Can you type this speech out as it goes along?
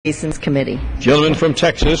Citizens Committee. Gentleman from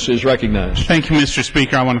Texas is recognized. Thank you, Mr.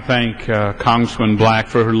 Speaker. I want to thank Congresswoman Black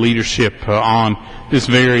for her leadership on this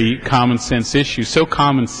very common sense issue. So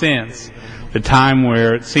common sense, the time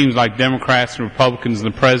where it seems like Democrats and Republicans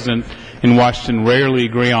and the President in Washington rarely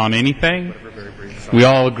agree on anything. We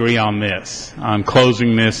all agree on this, on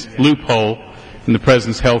closing this loophole in the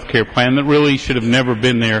President's health care plan that really should have never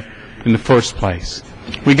been there in the first place.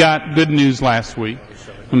 We got good news last week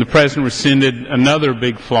when the President rescinded another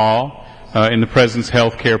big flaw in the President's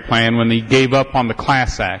health care plan when he gave up on the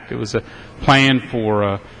Class Act. It was a plan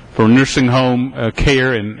for nursing home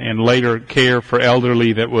care and later care for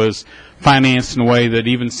elderly that was financed in a way that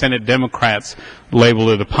even Senate Democrats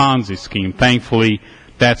labeled it a Ponzi scheme. Thankfully,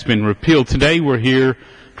 that's been repealed. Today we're here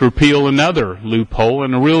to repeal another loophole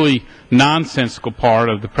and a really nonsensical part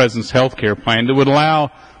of the President's health care plan that would allow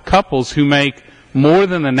couples who make more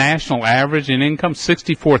than the national average in income,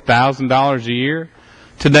 $64,000 a year.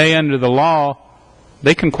 Today, under the law,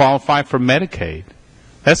 they can qualify for Medicaid.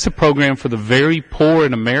 That's the program for the very poor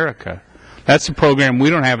in America. That's a program we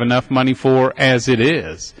don't have enough money for as it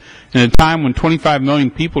is. In a time when 25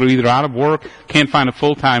 million people are either out of work, can't find a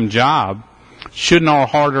full-time job, shouldn't our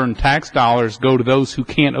hard-earned tax dollars go to those who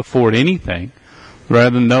can't afford anything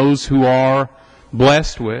rather than those who are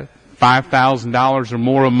blessed with $5,000 or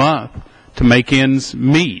more a month to make ends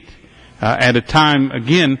meet? At a time,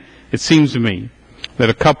 again, it seems to me that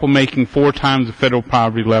a couple making 4 times the federal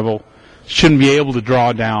poverty level shouldn't be able to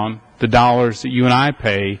draw down the dollars that you and I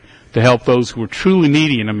pay to help those who are truly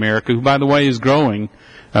needy in America, who, by the way, is growing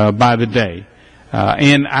by the day.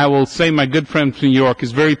 And I will say my good friend from New York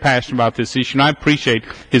is very passionate about this issue, and I appreciate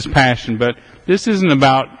his passion, but this isn't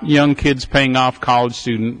about young kids paying off college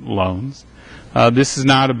student loans. This is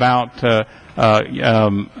not about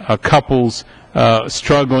couples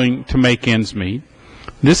struggling to make ends meet.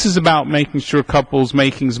 This is about making sure couples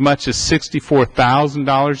making as much as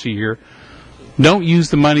 $64,000 a year don't use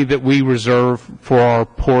the money that we reserve for our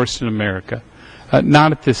poorest in America.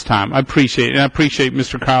 Not at this time. I appreciate it, and I appreciate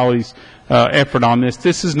Mr. Crowley's effort on this.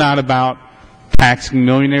 This is not about taxing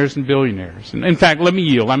millionaires and billionaires. And in fact, let me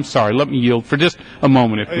yield. I'm sorry. Let me yield for just a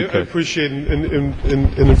moment, if we could. I appreciate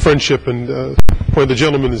in friendship, and when the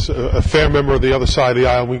gentleman is a fair member of the other side of the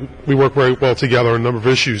aisle, we work very well together on a number of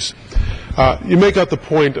issues. You make out the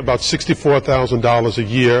point about $64,000 a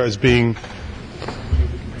year as being,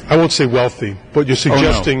 I won't say wealthy, but you're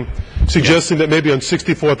suggesting that maybe on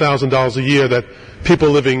 $64,000 a year that people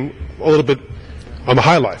are living a little bit on the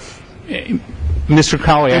high life. Mr.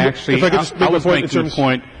 Crowley, actually, I was making the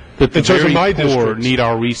point that the very poor need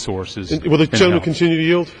our resources. Will the gentleman continue to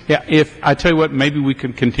yield? Yeah, I tell you what, maybe we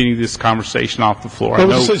can continue this conversation off the floor. I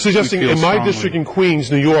was suggesting in my district in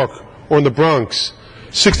Queens, New York, or in the Bronx,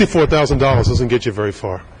 $64,000 doesn't get you very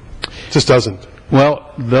far. It just doesn't.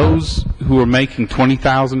 Well, those who are making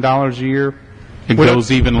 $20,000 a year, it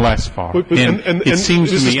goes even less far. And it seems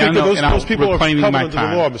to me, I know, and I'm reclaiming my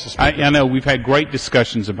time. I know we've had great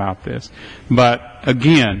discussions about this, but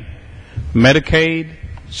again, Medicaid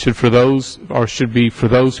should be for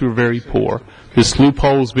those who are very poor. This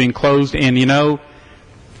loophole is being closed, and you know,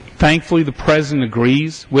 thankfully the President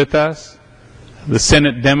agrees with us. The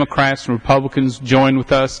Senate Democrats and Republicans join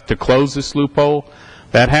with us to close this loophole.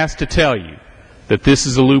 That has to tell you that this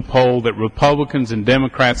is a loophole that Republicans and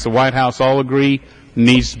Democrats, the White House, all agree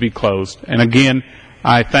needs to be closed. And again,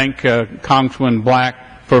 I thank Congresswoman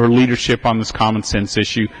Black for her leadership on this common sense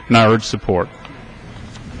issue, and I urge support.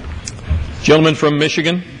 Gentleman from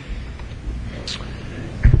Michigan.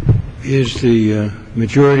 Is the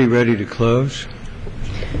majority ready to close?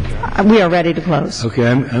 We are ready to close. Okay,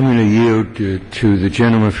 I'm going to yield to the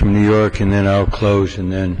gentleman from New York, and then I'll close,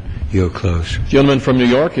 and then you'll close. Gentleman from New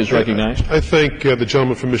York is recognized. I thank the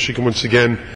gentleman from Michigan once again.